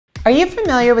Are you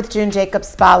familiar with June Jacobs'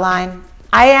 spa line?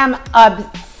 I am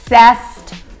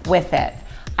obsessed with it.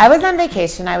 I was on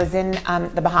vacation. I was in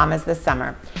the Bahamas this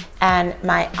summer, and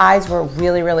my eyes were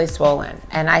really, really swollen.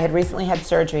 And I had recently had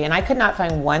surgery, and I could not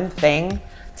find one thing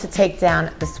to take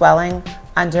down the swelling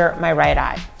under my right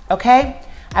eye, okay?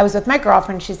 I was with my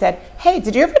girlfriend. She said, hey,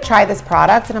 did you ever try this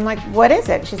product? And I'm like, what is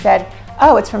it? She said,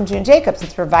 oh, it's from June Jacobs.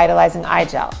 It's Revitalizing eye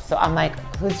gel. So I'm like,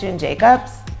 who's June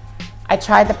Jacobs? I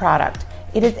tried the product.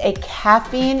 It is a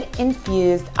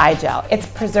caffeine-infused eye gel. It's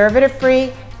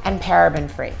preservative-free and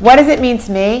paraben-free. What does it mean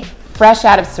to me? Fresh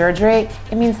out of surgery,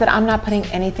 it means that I'm not putting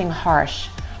anything harsh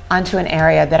onto an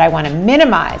area that I want to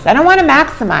minimize. I don't want to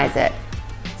maximize it.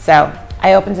 So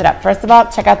I opened it up. First of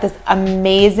all, check out this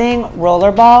amazing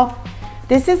roller ball.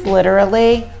 This is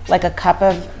literally like a cup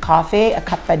of coffee, a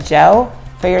cup of joe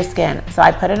for your skin. So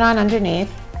I put it on underneath,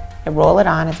 I roll it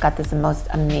on. It's got this most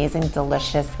amazing,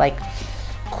 delicious, like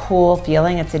cool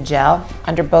feeling. It's a gel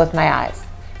under both my eyes.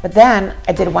 But then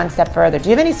I did one step further. Do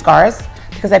you have any scars?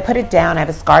 Because I put it down. I have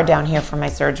a scar down here from my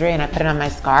surgery, and I put it on my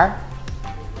scar.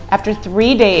 After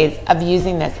 3 days of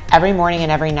using this every morning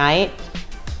and every night,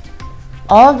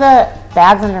 all of the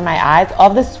bags under my eyes, all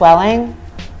of the swelling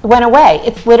went away.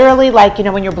 It's literally like, you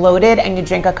know, when you're bloated and you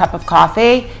drink a cup of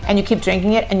coffee and you keep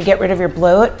drinking it and you get rid of your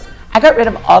bloat. I got rid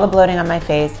of all the bloating on my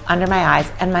face, under my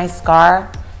eyes, and my scar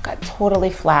got totally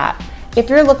flat. If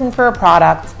you're looking for a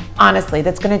product, honestly,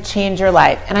 that's gonna change your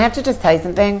life, and I have to just tell you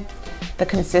something, the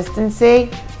consistency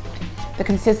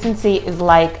is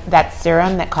like that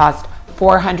serum that cost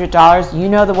 $400. You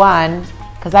know the one,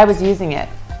 because I was using it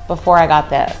before I got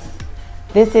this.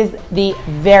 This is the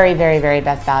very, very, very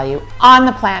best value on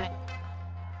the planet.